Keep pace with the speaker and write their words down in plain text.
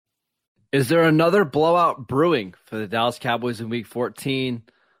Is there another blowout brewing for the Dallas Cowboys in Week 14,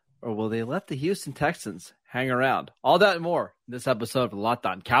 or will they let the Houston Texans hang around? All that and more in this episode of the Locked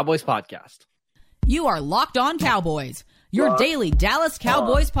On Cowboys podcast. You are Locked On Cowboys, your daily Dallas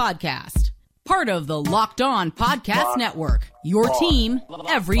Cowboys podcast. Part of the Locked On Podcast Network, your team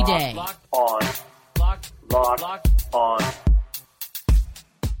every day. Locked On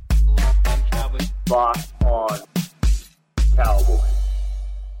Cowboys.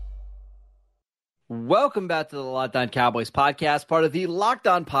 Welcome back to the Locked On Cowboys podcast, part of the Locked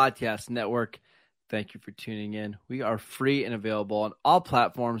On Podcast Network. Thank you for tuning in. We are free and available on all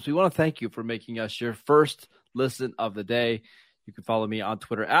platforms. We want to thank you for making us your first listen of the day. You can follow me on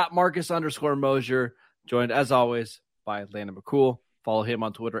Twitter at Marcus_Mosier, joined as always by Landon McCool. Follow him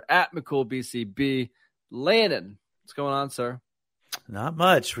on Twitter at McCoolBCB. Landon, what's going on, sir? Not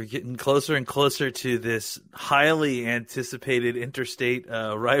much. We're getting closer and closer to this highly anticipated interstate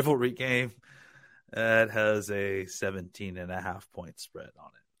rivalry game that has a 17.5-point spread on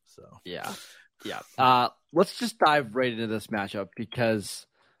it. So yeah. Let's just dive right into this matchup because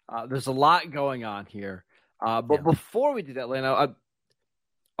there's a lot going on here. But before we do that, Lano,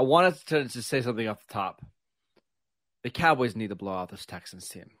 I wanted to just say something off the top. The Cowboys need to blow out this Texans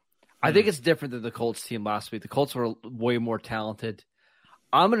team. I think it's different than the Colts team last week. The Colts were way more talented.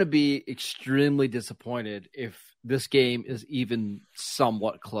 I'm going to be extremely disappointed if this game is even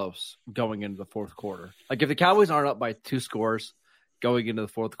somewhat close going into the fourth quarter. Like if the Cowboys aren't up by 2 scores going into the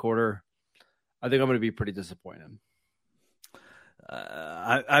fourth quarter, I think I'm going to be pretty disappointed.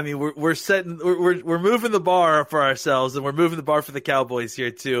 I mean, we're moving the bar for ourselves, and we're moving the bar for the Cowboys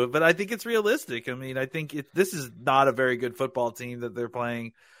here too. But I think it's realistic. I mean, I think this is not a very good football team that they're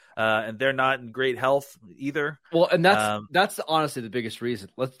playing, and they're not in great health either. Well, and that's honestly the biggest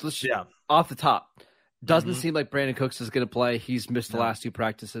reason. Let's off the top. Doesn't seem like Brandon Cooks is going to play. He's missed the last 2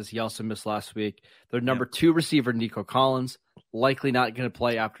 practices. He also missed last week. Their number 2 receiver, Nico Collins, likely not going to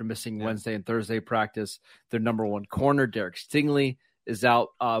play after missing Wednesday and Thursday practice. Their number 1 corner, Derek Stingley, is out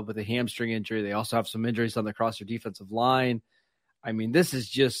with a hamstring injury. They also have some injuries on across their defensive line. I mean, this is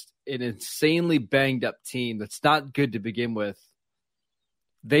just an insanely banged up team that's not good to begin with.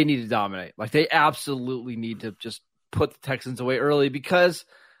 They need to dominate. Like, they absolutely need to just put the Texans away early because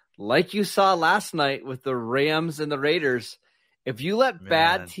 – like you saw last night with the Rams and the Raiders, if you let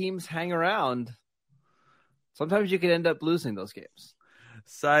bad teams hang around, sometimes you can end up losing those games.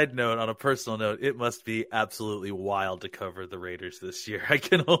 Side note, on a personal note, it must be absolutely wild to cover the Raiders this year. I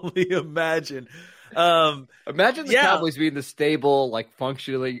can only imagine. Imagine the Cowboys being the stable, like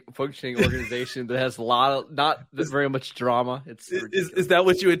functioning organization that has a lot of not very much drama. Is that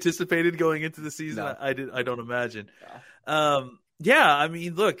what you anticipated going into the season? No. I don't imagine. Yeah, I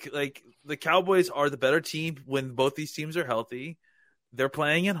mean, look, like the Cowboys are the better team when both these teams are healthy. They're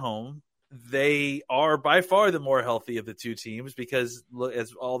playing at home. They are by far the more healthy of the 2 teams because,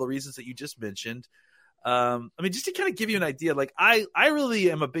 as all the reasons that you just mentioned. I mean, just to kind of give you an idea, like I really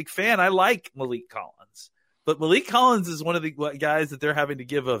am a big fan. I like Malik Collins, but Malik Collins is one of the guys that they're having to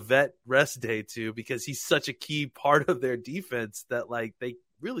give a vet rest day to because he's such a key part of their defense that like they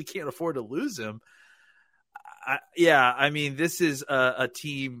really can't afford to lose him. I mean, this is a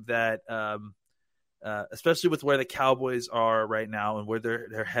team that, especially with where the Cowboys are right now and where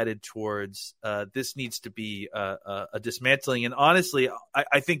they're headed towards, this needs to be a dismantling. And honestly,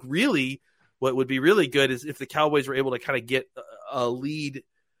 I think really what would be really good is if the Cowboys were able to kind of get a lead,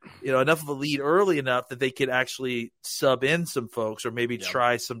 enough of a lead early enough that they could actually sub in some folks or maybe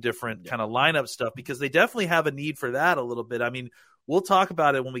try some different kind of lineup stuff because they definitely have a need for that a little bit. I mean, we'll talk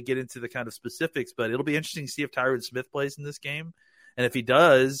about it when we get into the kind of specifics, but it'll be interesting to see if Tyron Smith plays in this game. And if he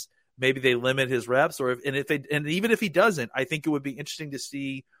does, maybe they limit his reps and even if he doesn't, I think it would be interesting to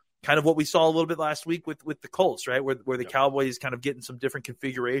see kind of what we saw a little bit last week with the Colts, right? Where the Cowboys kind of getting some different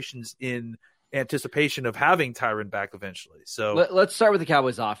configurations in anticipation of having Tyron back eventually. So let's start with the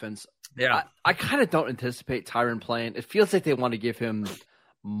Cowboys offense. Yeah. I kind of don't anticipate Tyron playing. It feels like they want to give him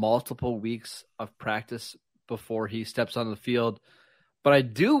multiple weeks of practice before he steps on the field. But I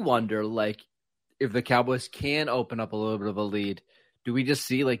do wonder, like, if the Cowboys can open up a little bit of a lead, do we just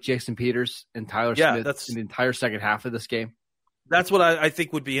see, like, Jason Peters and Tyler Smith in the entire second half of this game? That's what I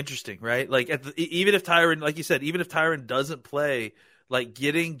think would be interesting, right? Like, even if Tyron, like you said, even if Tyron doesn't play, like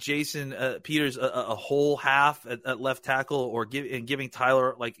getting Jason Peters a whole half at left tackle or giving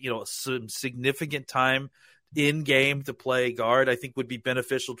Tyler, like, some significant time in game to play guard, I think would be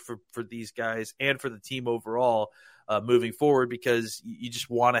beneficial for these guys and for the team overall moving forward, because you just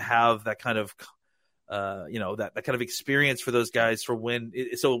want to have that kind of that kind of experience for those guys for when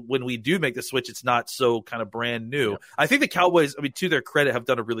we do make the switch, it's not so kind of brand new. Yep. I think the Cowboys, I mean, to their credit, have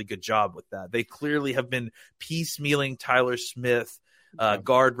done a really good job with that. They clearly have been piecemealing Tyler Smith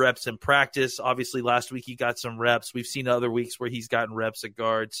guard reps in practice. Obviously, last week he got some reps. We've seen other weeks where he's gotten reps at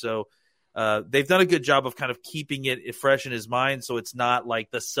guard. So they've done a good job of kind of keeping it fresh in his mind, so it's not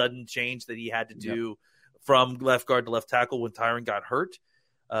like the sudden change that he had to do from left guard to left tackle when Tyron got hurt.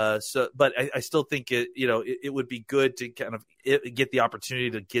 But I still think it would be good to kind of get the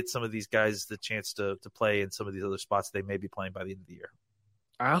opportunity to get some of these guys the chance to play in some of these other spots they may be playing by the end of the year.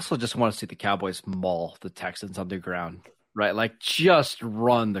 I also just want to see the Cowboys maul the Texans on the ground, right? Like just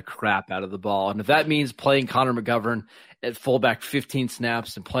run the crap out of the ball. And if that means playing Connor McGovern at fullback 15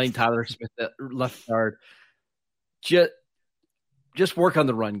 snaps and playing Tyler Smith at left guard, just work on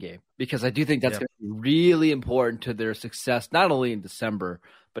the run game, because I do think that's going to be really important to their success, not only in December,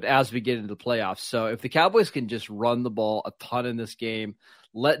 but as we get into the playoffs. So if the Cowboys can just run the ball a ton in this game,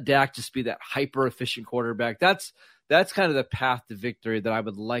 let Dak just be that hyper-efficient quarterback, that's kind of the path to victory that I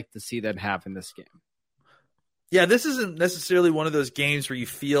would like to see them have in this game. Yeah, this isn't necessarily one of those games where you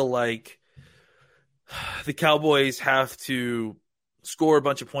feel like the Cowboys have to score a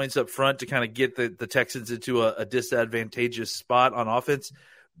bunch of points up front to kind of get the Texans into a disadvantageous spot on offense.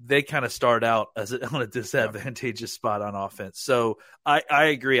 They kind of start out on a disadvantageous spot on offense. So I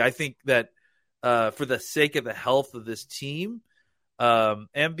agree. I think that for the sake of the health of this team,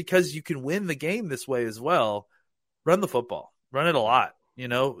 and because you can win the game this way as well, run the football. Run it a lot.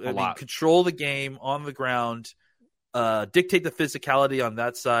 Control the game on the ground. Dictate the physicality on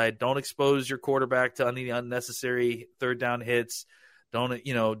that side. Don't expose your quarterback to any unnecessary third down hits. Don't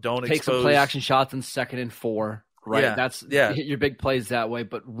take some play action shots in 2nd and 4. Right. Hit your big plays that way,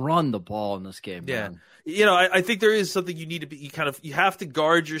 but run the ball in this game. Yeah. Man. I think there is something you need to be, you have to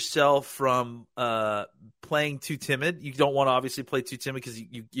guard yourself from playing too timid. You don't want to obviously play too timid because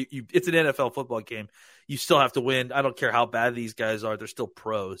you it's an NFL football game. You still have to win. I don't care how bad these guys are. They're still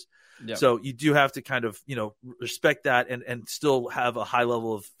pros. Yep. So you do have to kind of, respect that and still have a high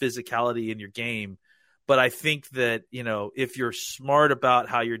level of physicality in your game. But I think that, if you're smart about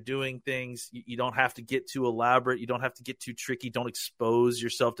how you're doing things, you don't have to get too elaborate. You don't have to get too tricky. Don't expose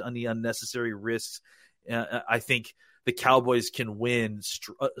yourself to any unnecessary risks. I think the Cowboys can win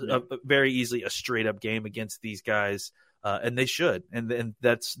very easily a straight-up game against these guys, and they should. And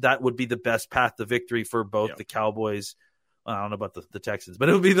that would be the best path to victory for both the Cowboys. I don't know about the Texans, but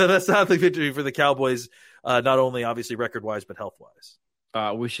it would be the best path to victory for the Cowboys, not only obviously record-wise, but health-wise.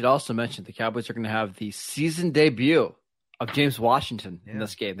 We should also mention the Cowboys are going to have the season debut of James Washington in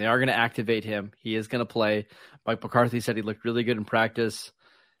this game. They are going to activate him. He is going to play. Mike McCarthy said he looked really good in practice.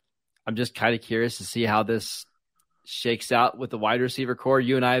 I'm just kind of curious to see how this shakes out with the wide receiver core.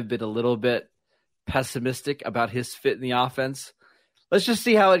 You and I have been a little bit pessimistic about his fit in the offense. Let's just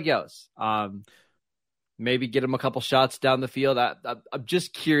see how it goes. Maybe get him a couple shots down the field. I'm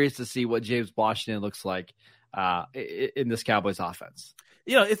just curious to see what James Washington looks like in this Cowboys offense.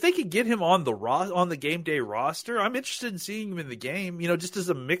 If they could get him on the game day roster, I'm interested in seeing him in the game, just as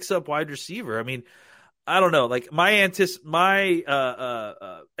a mix-up wide receiver. I mean, I don't know. Like my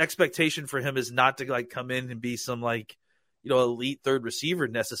expectation for him is not to come in and be some elite third receiver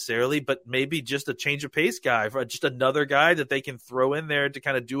necessarily, but maybe just a change of pace guy, just another guy that they can throw in there to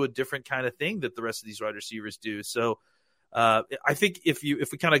kind of do a different kind of thing that the rest of these wide receivers do. So I think if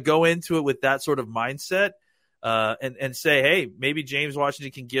we kind of go into it with that sort of mindset, and say, hey, maybe James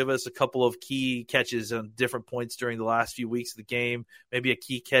Washington can give us a couple of key catches on different points during the last few weeks of the game, maybe a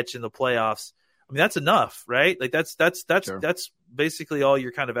key catch in the playoffs. I mean, that's enough, right? Like that's basically all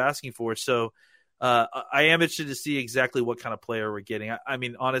you're kind of asking for. So I am interested to see exactly what kind of player we're getting. I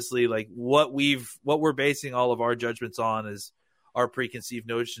mean, honestly, like what we're basing all of our judgments on is our preconceived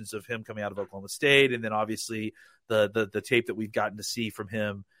notions of him coming out of Oklahoma State, and then obviously the tape that we've gotten to see from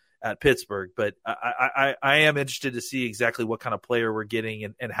him at Pittsburgh. But I am interested to see exactly what kind of player we're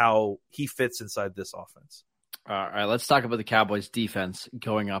getting and how he fits inside this offense. All right, let's talk about the Cowboys defense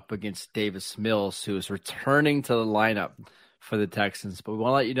going up against Davis Mills, who is returning to the lineup for the Texans. But we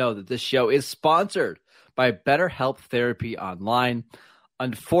want to let you know that this show is sponsored by BetterHelp Therapy Online.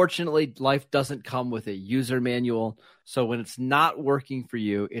 Unfortunately, life doesn't come with a user manual. So when it's not working for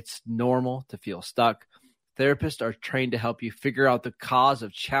you, it's normal to feel stuck. Therapists are trained to help you figure out the cause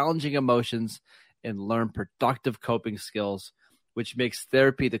of challenging emotions and learn productive coping skills, which makes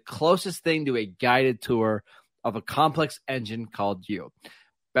therapy the closest thing to a guided tour of a complex engine called you.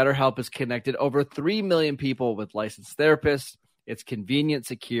 BetterHelp has connected over 3 million people with licensed therapists. It's convenient,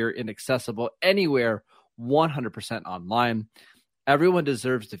 secure, and accessible anywhere, 100% online. Everyone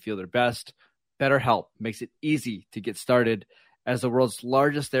deserves to feel their best. BetterHelp makes it easy to get started. As the world's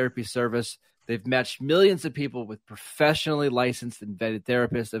largest therapy service, they've matched millions of people with professionally licensed and vetted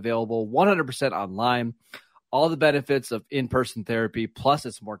therapists available 100% online. All the benefits of in-person therapy, plus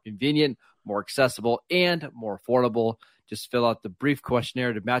it's more convenient, more accessible, and more affordable. Just fill out the brief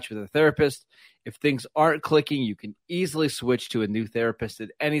questionnaire to match with a therapist. If things aren't clicking, you can easily switch to a new therapist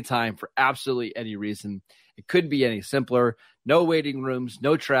at any time for absolutely any reason. It couldn't be any simpler. No waiting rooms,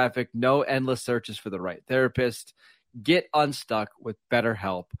 no traffic, no endless searches for the right therapist. Get unstuck with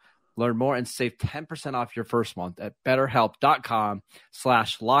BetterHelp. Learn more and save 10% off your first month at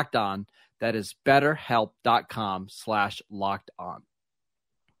BetterHelp.com/lockedon. That is BetterHelp.com/lockedon.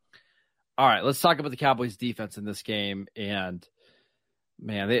 All right, let's talk about the Cowboys defense in this game. And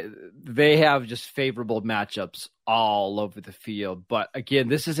man, they have just favorable matchups all over the field. But again,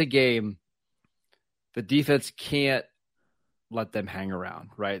 this is a game the defense can't let them hang around,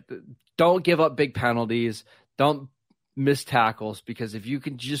 right? Don't give up big penalties. Don't miss tackles, because if you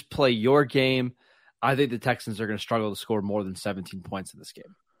can just play your game, I think the Texans are going to struggle to score more than 17 points in this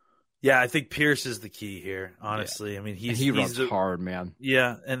game. Yeah, I think Pierce is the key here, honestly. Yeah. I mean, he runs hard, man.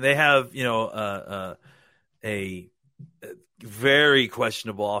 Yeah, and they have, a very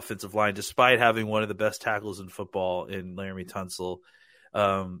questionable offensive line, despite having one of the best tackles in football in Laremy Tunsil.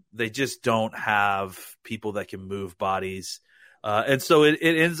 They just don't have people that can move bodies. And so it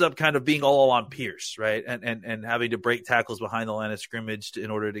ends up kind of being all on Pierce, right? And having to break tackles behind the line of scrimmage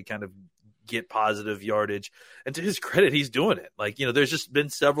in order to kind of get positive yardage. And to his credit, he's doing it. Like, there's just been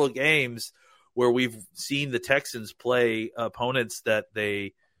several games where we've seen the Texans play opponents that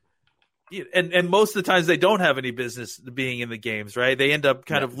and most of the times they don't have any business being in the games, right? They end up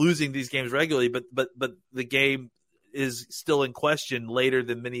kind of losing these games regularly, but the game is still in question later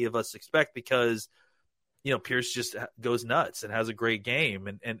than many of us expect, because Pierce just goes nuts and has a great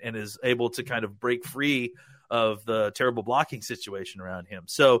game and is able to kind of break free of the terrible blocking situation around him.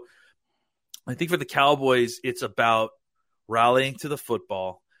 So I think for the Cowboys, it's about rallying to the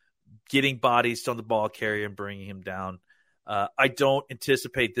football, getting bodies on the ball carrier and bringing him down. I don't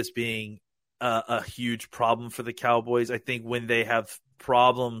anticipate this being a huge problem for the Cowboys. I think when they have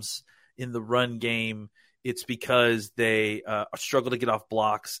problems in the run game, it's because they struggle to get off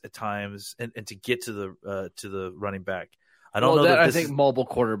blocks at times and to get to the running back. I don't know. I think mobile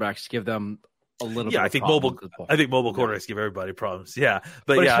quarterbacks give them a little. Yeah, I think mobile quarterbacks give everybody problems. Yeah,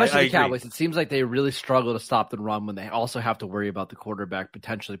 but especially the Cowboys, it seems like they really struggle to stop the run when they also have to worry about the quarterback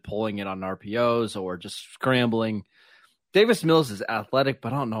potentially pulling it on RPOs or just scrambling. Davis Mills is athletic,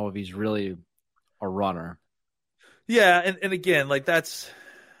 but I don't know if he's really a runner. Yeah, and again, like that's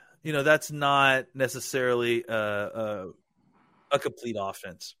not necessarily a complete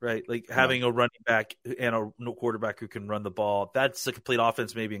offense, right? Like having a running back and a quarterback who can run the ball, that's a complete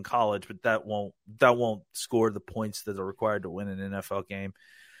offense maybe in college, but that won't score the points that are required to win an NFL game.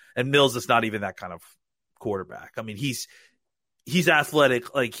 And Mills is not even that kind of quarterback. I mean, he's athletic,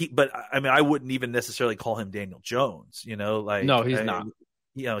 but I mean, I wouldn't even necessarily call him Daniel Jones, no, he's not.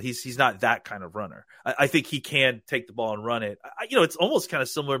 He's not that kind of runner. I think he can take the ball and run it. It's almost kind of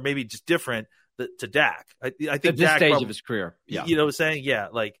similar, maybe just different to Dak. I think at this Dak stage of his career, yeah. You know what I'm saying? Yeah,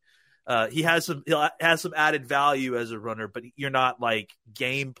 he has some added value as a runner, but you're not like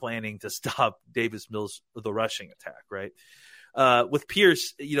game planning to stop Davis Mills the rushing attack, right? With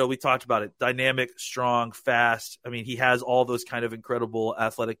Pierce, we talked about it. Dynamic, strong, fast. I mean, he has all those kind of incredible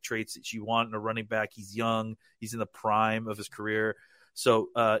athletic traits that you want in a running back. He's young. He's in the prime of his career. So,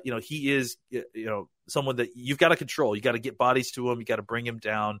 he is, someone that you've got to control. You got to get bodies to him. You got to bring him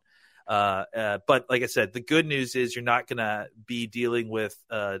down. But like I said, the good news is you're not going to be dealing with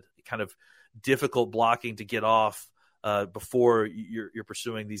kind of difficult blocking to get off before you're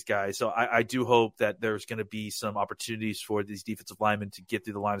pursuing these guys. So I do hope that there's going to be some opportunities for these defensive linemen to get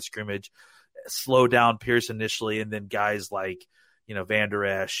through the line of scrimmage, slow down Pierce initially, and then guys like Van Der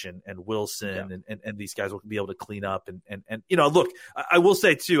Esch and Wilson and these guys will be able to clean up. And look, I will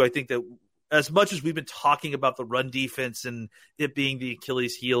say too, I think that as much as we've been talking about the run defense and it being the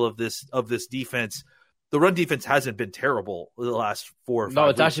Achilles heel of this defense, the run defense hasn't been terrible the last 4 or 5 No,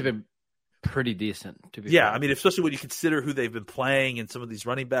 it's weeks. actually been pretty decent, to be fair. I mean, especially when you consider who they've been playing and some of these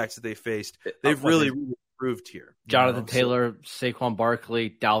running backs that they faced, they've really improved here. Jonathan Taylor, Saquon Barkley,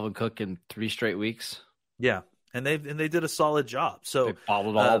 Dalvin Cook in 3 straight weeks. Yeah. And they did a solid job. So they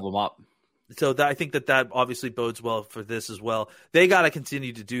bottled all of them up. So I think that obviously bodes well for this as well. They got to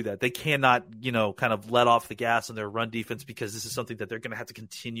continue to do that. They cannot, kind of let off the gas on their run defense, because this is something that they're going to have to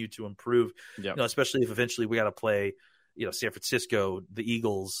continue to improve. Yep. Especially if eventually we got to play, San Francisco, the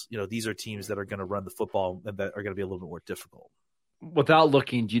Eagles. These are teams that are going to run the football and that are going to be a little bit more difficult. Without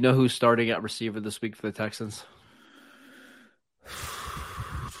looking, do you know who's starting at receiver this week for the Texans?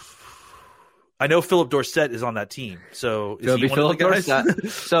 I know Philip Dorsett is on that team. So is It'll he be one Philip of the guys?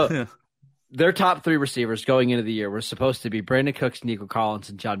 Dorsett. So their top 3 receivers going into the year were supposed to be Brandon Cooks, Nico Collins,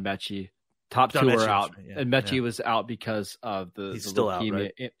 and John Mechie. Top John 2 Mechie are out, right, and Mechie was out because of the still leukemia.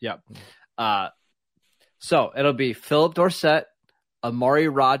 out, right? Yep. So it'll be Philip Dorsett, Amari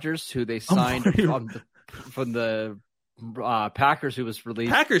Rogers, who they signed from the Packers, who was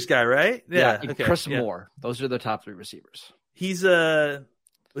released. Packers guy, right? Yeah. And Chris Moore. Those are the top 3 receivers. He's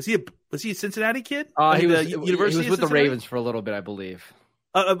was he a Cincinnati kid? He was University with the Ravens for a little bit, I believe.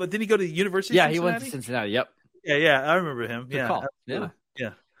 But didn't he go to the University? Yeah, of Cincinnati? he went to Cincinnati. Yep. Yeah, I remember him. Good call. Yeah.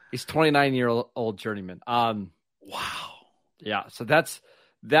 He's 29-year-old journeyman. Wow. Yeah. So that's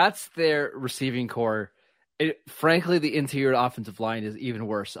their receiving core. Frankly, the interior offensive line is even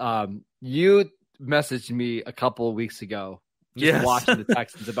worse. You messaged me a couple of weeks ago, watching the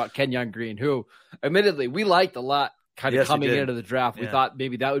Texans about Kenyon Green, who, admittedly, we liked a lot. Coming into the draft, we thought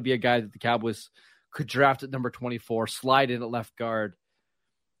maybe that would be a guy that the Cowboys could draft at number 24, slide in at left guard.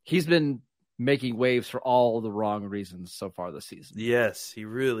 He's been making waves for all the wrong reasons so far this season. Yes, he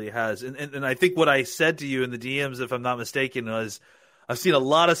really has. And I think what I said to you in the DMs, if I'm not mistaken, was I've seen a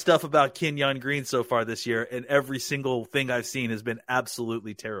lot of stuff about Kenyon Green so far this year, and every single thing I've seen has been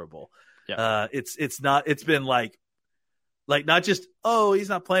absolutely terrible. Yeah. It's been like not just, oh, he's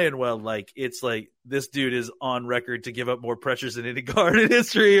not playing well. Like, it's like this dude is on record to give up more pressures than any guard in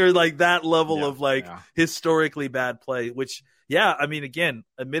history, or like that level of historically bad play, which, I mean, again,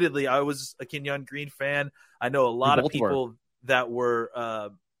 admittedly, I was a Kenyon Green fan. I know a lot of people that were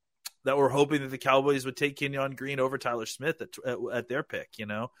hoping that the Cowboys would take Kenyon Green over Tyler Smith at their pick,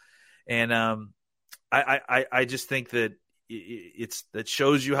 and I just think that that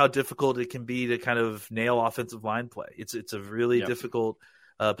shows you how difficult it can be to kind of nail offensive line play. It's a really difficult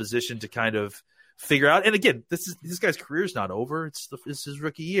position to kind of figure out. And again, this guy's career is not over. It's his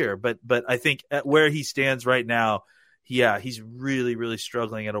rookie year, but I think at where he stands right now, he's really, really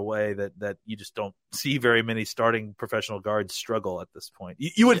struggling in a way that you just don't see very many starting professional guards struggle at this point.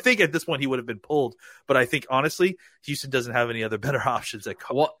 You would think at this point he would have been pulled, but I think honestly, Houston doesn't have any other better options at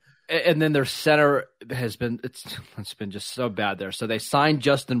cover. Well, and then their center has been it's been just so bad there. So they signed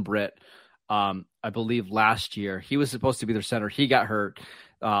Justin Britt, I believe last year. He was supposed to be their center. He got hurt.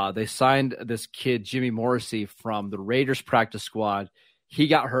 They signed this kid Jimmy Morrissey from the Raiders practice squad. He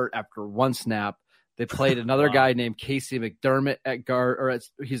got hurt after one snap. They played another guy named Casey McDermott at guard,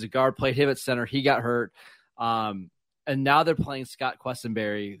 he's a guard. Played him at center. He got hurt. And now they're playing Scott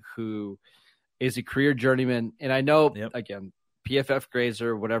Quessenberry, who is a career journeyman. And I know again, PFF grades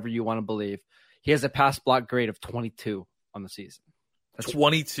or whatever you want to believe, he has a pass block grade of 22 on the season. That's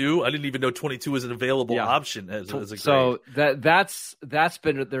 22. I didn't even know 22 was an available option as a grade. So that's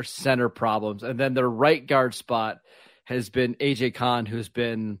been their center problems. And then their right guard spot has been AJ Khan, who's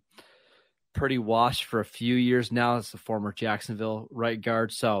been pretty washed for a few years now as the former Jacksonville right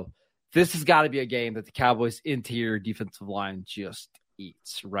guard. So this has got to be a game that the Cowboys interior defensive line just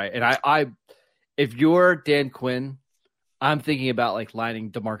eats, right? And I if you're Dan Quinn, I'm thinking about like lining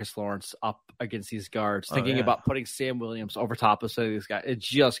DeMarcus Lawrence up against these guards, thinking about putting Sam Williams over top of some of these guys. It's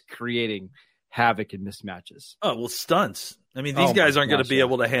just creating havoc and mismatches. Oh, well, stunts. I mean, these guys aren't going to be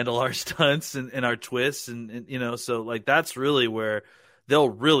able to handle our stunts and our twists. And, so like, that's really where they'll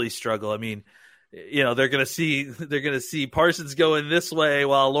really struggle. I mean, they're going to see Parsons going this way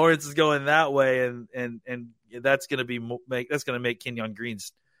while Lawrence is going that way. And that's going to make Kenyon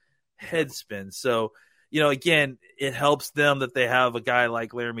Green's head spin. So, again, it helps them that they have a guy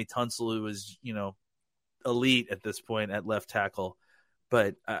like Laramie Tunsil who is, elite at this point at left tackle.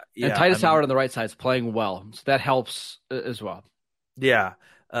 But and Titus Howard on the right side is playing well, so that helps as well. Yeah,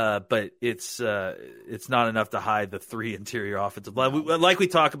 but it's not enough to hide the 3 interior offensive line. Like we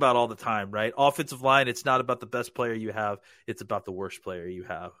talk about all the time, right? Offensive line, it's not about the best player you have; it's about the worst player you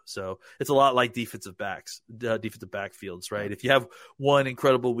have. So it's a lot like defensive backfields, right? If you have one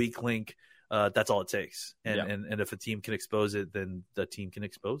incredible weak link, that's all it takes. And if a team can expose it, then the team can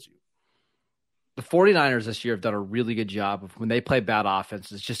expose you. The 49ers this year have done a really good job of when they play bad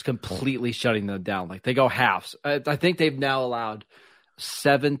offenses, just completely shutting them down. Like they go halves. I think they've now allowed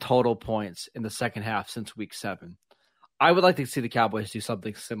 7 total points in the second half since week 7. I would like to see the Cowboys do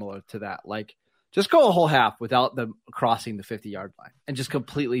something similar to that. Like just go a whole half without them crossing the 50-yard line and just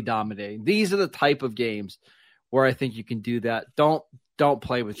completely dominating. These are the type of games where I think you can do that. Don't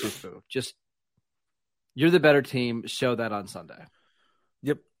play with your food. Just you're the better team. Show that on Sunday.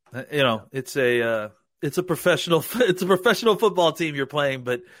 Yep. It's it's a professional football team you're playing,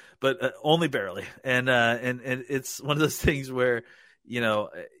 but only barely. And it's one of those things where,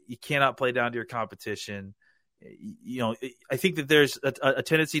 you cannot play down to your competition. I think that there's a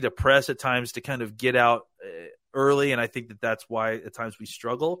tendency to press at times to kind of get out early, and I think that's why at times we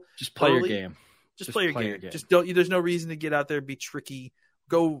struggle. Just play early. your game. Just play your game. Just don't. There's no reason to get out there, be tricky.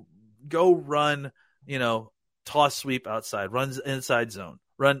 Go run. Toss sweep outside. Runs inside zone.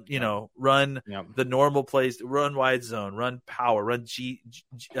 Run. Run the normal plays. Run wide zone. Run power. Run G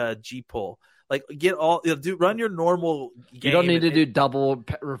pull. Like run your normal game. You don't need to do double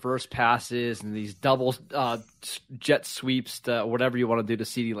reverse passes and these double jet sweeps to whatever you want to do to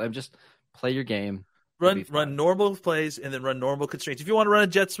CeeDee Lamb. Just play your game. Run normal plays and then run normal constraints. If you want to run a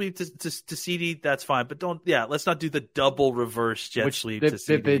jet sweep to CeeDee, that's fine. But let's not do the double reverse jet sweep to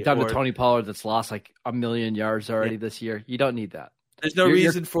CeeDee. They've done to Tony Pollard that's lost like 1,000,000 yards already this year. You don't need that. There's no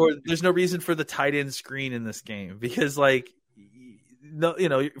reason for the tight end screen in this game because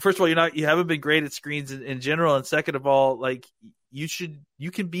first of all, you haven't been great at screens in general, and second of all, like you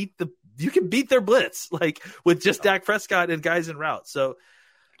can beat their blitz like with just Dak Prescott and guys in route. So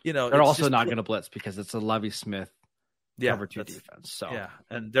they're also not going to blitz because it's a Lovie Smith cover 2 defense. So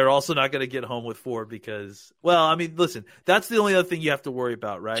and they're also not going to get home with 4 because listen, that's the only other thing you have to worry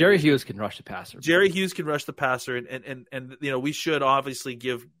about, right? Jerry Hughes can rush the passer. And we should obviously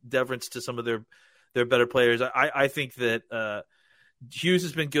give deference to some of their better players. I think that Hughes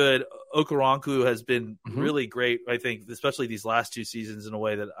has been good. Okoronkwo has been really great, I think, especially these last 2 seasons in a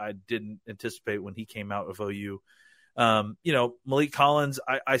way that I didn't anticipate when he came out of OU. Malik Collins,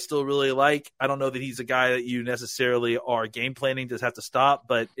 I still really like. I don't know that he's a guy that you necessarily are game planning to have to stop,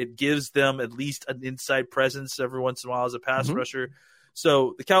 but it gives them at least an inside presence every once in a while as a pass rusher.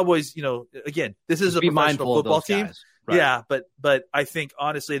 So the Cowboys, again, this is a professional football team. Right. Yeah, but I think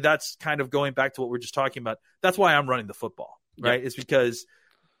honestly that's kind of going back to what we're just talking about. That's why I'm running the football. Right, it's because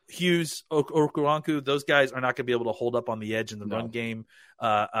Hughes, Okoronkwo, those guys are not going to be able to hold up on the edge in the run game.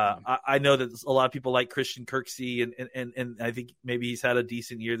 I know that a lot of people like Christian Kirksey, and I think maybe he's had a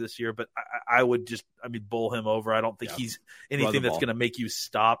decent year this year, but I would just bowl him over. I don't think he's anything that's going to make you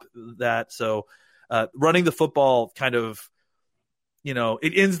stop that. So running the football kind of,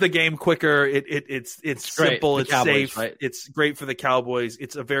 it ends the game quicker. It's simple. It's Cowboys, safe. Right? It's great for the Cowboys.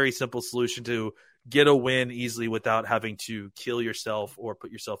 It's a very simple solution to get a win easily without having to kill yourself or put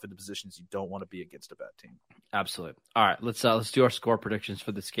yourself into positions you don't want to be against a bad team. Absolutely. All right, let's do our score predictions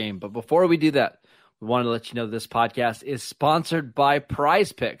for this game. But before we do that, we want to let you know this podcast is sponsored by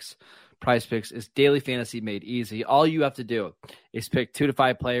Prize Picks. Prize Picks is daily fantasy made easy. All you have to do is pick 2 to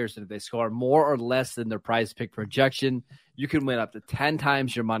 5 players, and if they score more or less than their Prize Pick projection, you can win up to 10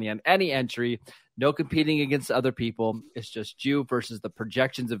 times your money on any entry. No competing against other people. It's just you versus the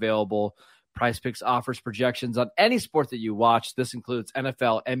projections available. Prize Picks offers projections on any sport that you watch. This includes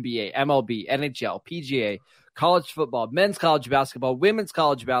NFL, NBA, MLB, NHL, PGA, college football, men's college basketball, women's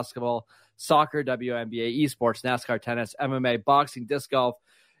college basketball, soccer, WNBA, esports, NASCAR, tennis, MMA, boxing, disc golf,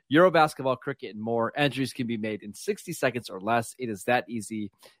 Euro basketball, cricket, and more. Entries can be made in 60 seconds or less. It is that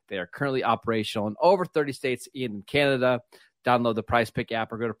easy. They are currently operational in over 30 states and in Canada. Download the Prize Pick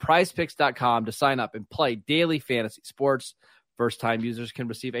app or go to prizepicks.com to sign up and play daily fantasy sports. First-time users can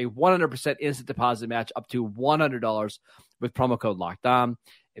receive a 100% instant deposit match up to $100 with promo code LOCKEDON.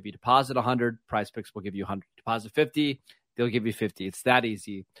 If you deposit $100, Prize Picks will give you $100. Deposit $50, they'll give you $50. It's that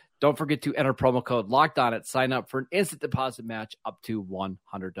easy. Don't forget to enter promo code LOCKEDON at sign up for an instant deposit match up to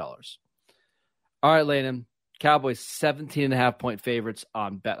 $100. All right, Landon. Cowboys 17.5-point favorites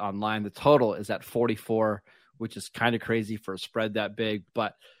on Bet Online. The total is at 44, which is kind of crazy for a spread that big.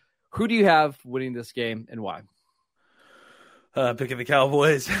 But who do you have winning this game and why? Picking the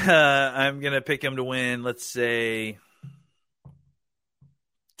Cowboys. I'm going to pick them to win, let's say,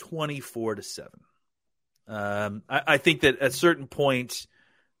 24-7. I think that at a certain point,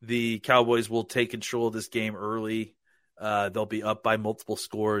 the Cowboys will take control of this game early. They'll be up by multiple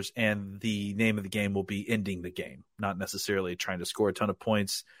scores, and the name of the game will be ending the game, not necessarily trying to score a ton of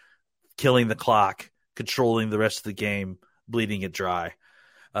points, killing the clock, controlling the rest of the game, bleeding it dry.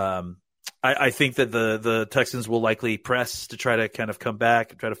 I think that the Texans will likely press to try to kind of come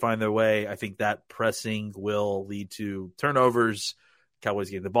back and try to find their way. I think that pressing will lead to turnovers, Cowboys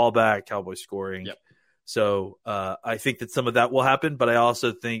getting the ball back, Cowboys scoring. Yep. So I think that some of that will happen, but I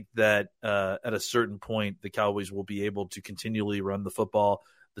also think that at a certain point, the Cowboys will be able to continually run the football.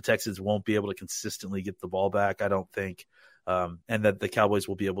 The Texans won't be able to consistently get the ball back, I don't think, and that the Cowboys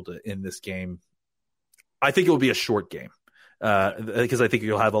will be able to end this game. I think it will be a short game. because I think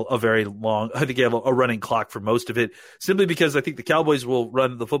you'll have a very long. I think you have a running clock for most of it, simply because I think the Cowboys will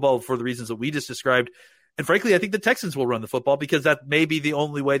run the football for the reasons that we just described, and frankly, I think the Texans will run the football because that may be the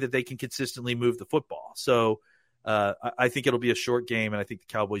only way that they can consistently move the football. So I think it'll be a short game, and I think the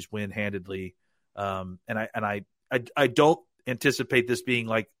Cowboys win handedly. And I don't anticipate this being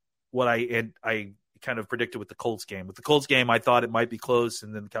like what I kind of predicted with the Colts game. With the Colts game, I thought it might be close,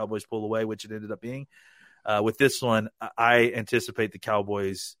 and then the Cowboys pull away, which it ended up being. With this one, I anticipate the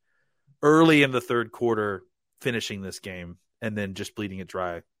Cowboys early in the third quarter finishing this game and then just bleeding it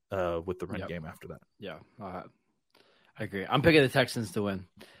dry with the run game after that. Yeah, I agree. I'm picking the Texans to win.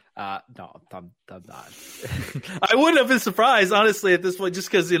 No, I'm not. I wouldn't have been surprised, honestly, at this point, just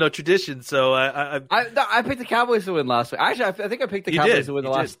because, tradition. So I picked the Cowboys to win last week. Actually, I think I picked the Cowboys to win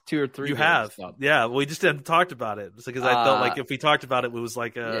the last 2 or 3 You games, have. So. Yeah, we just hadn't talked about it. It's because I felt like if we talked about it, it was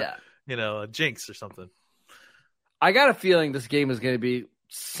like a jinx or something. I got a feeling this game is going to be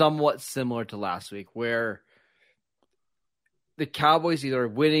somewhat similar to last week, where the Cowboys either are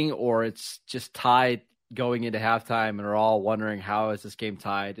winning or it's just tied going into halftime and are all wondering how is this game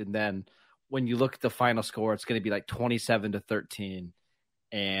tied. And then when you look at the final score, it's going to be like 27-13,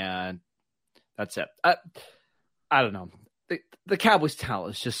 and that's it. I don't know. The Cowboys'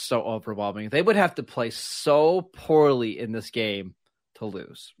 talent is just so overwhelming. They would have to play so poorly in this game to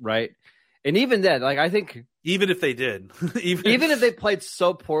lose, right? And even then, I think even if they did, even if they played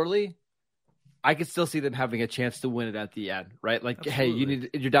so poorly, I could still see them having a chance to win it at the end, right? Like, Absolutely.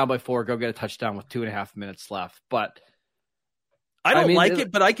 Hey, you're down by 4, go get a touchdown with 2.5 minutes left. But I don't like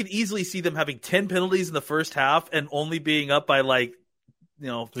it, but I could easily see them having 10 penalties in the first half and only being up by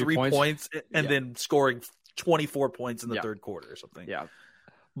 3 points and then scoring 24 points in the third quarter or something. Yeah.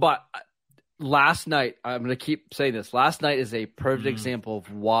 But last night, I'm going to keep saying this. Last night is a perfect example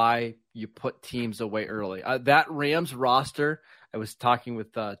of why you put teams away early. That Rams roster, I was talking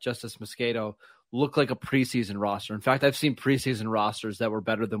with Justice Moscato, looked like a preseason roster. In fact, I've seen preseason rosters that were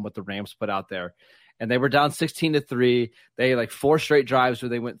better than what the Rams put out there. And they were down 16-3. They had 4 straight drives where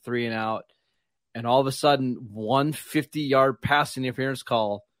they went 3 and out. And all of a sudden, 150-yard pass interference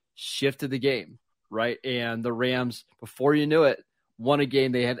call shifted the game, right? And the Rams, before you knew it, won a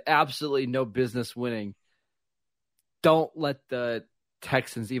game they had absolutely no business winning. Don't let the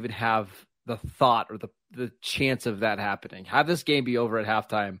Texans even have the thought or the chance of that happening. Have this game be over at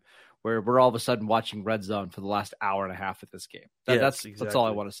halftime where we're all of a sudden watching Red Zone for the last hour and a half of this game. That's all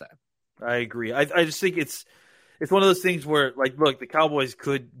I want to say. I agree. I just think it's one of those things where, look, the Cowboys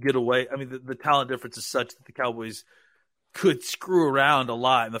could get away. I mean, the talent difference is such that the Cowboys could screw around a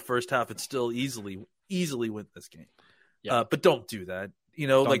lot in the first half and still easily win this game. Yeah. But don't do that.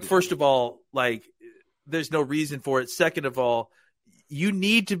 First of all, there's no reason for it. Second of all, you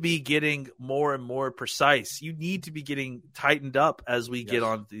need to be getting more and more precise. You need to be getting tightened up as we get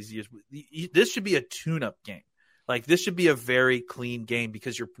on these years. This should be a tune-up game. This should be a very clean game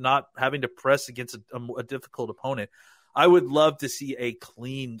because you're not having to press against a difficult opponent. I would love to see a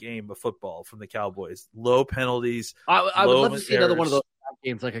clean game of football from the Cowboys. Low penalties. I would love to see another one of those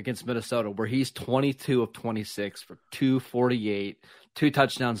games like against Minnesota where he's 22 of 26 for 248, 2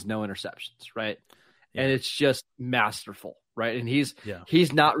 touchdowns, no interceptions, right? Yeah. And it's just masterful, right? And he's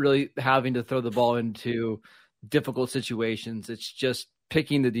not really having to throw the ball into difficult situations. It's just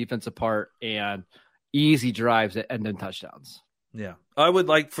picking the defense apart and easy drives and then touchdowns. Yeah. I would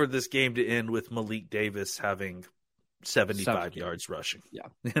like for this game to end with Malik Davis having 75 yards rushing. Yeah.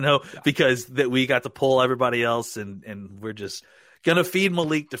 Because we got to pull everybody else and we're just going to feed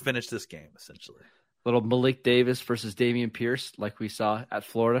Malik to finish this game, essentially. Little Malik Davis versus Dameon Pierce, like we saw at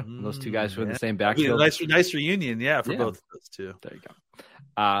Florida. Those two guys were in the same backfield. Nice reunion, for both of those two. There you go.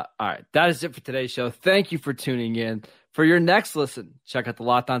 All right. That is it for today's show. Thank you for tuning in. For your next listen, check out the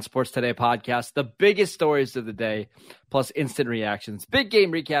Locked On Sports Today podcast, the biggest stories of the day, plus instant reactions, big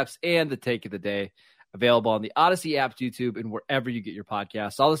game recaps, and the take of the day. Available on the Odyssey app, YouTube, and wherever you get your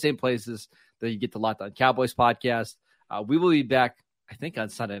podcasts. All the same places that you get the Locked On Cowboys podcast. We will be back, I think, on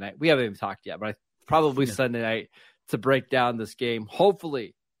Sunday night. We haven't even talked yet, but probably Sunday night to break down this game.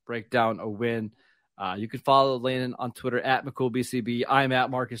 Hopefully, break down a win. You can follow Landon on Twitter at McCoolBCB. I'm at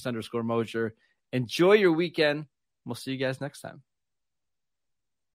Marcus_Mosher. Enjoy your weekend. We'll see you guys next time.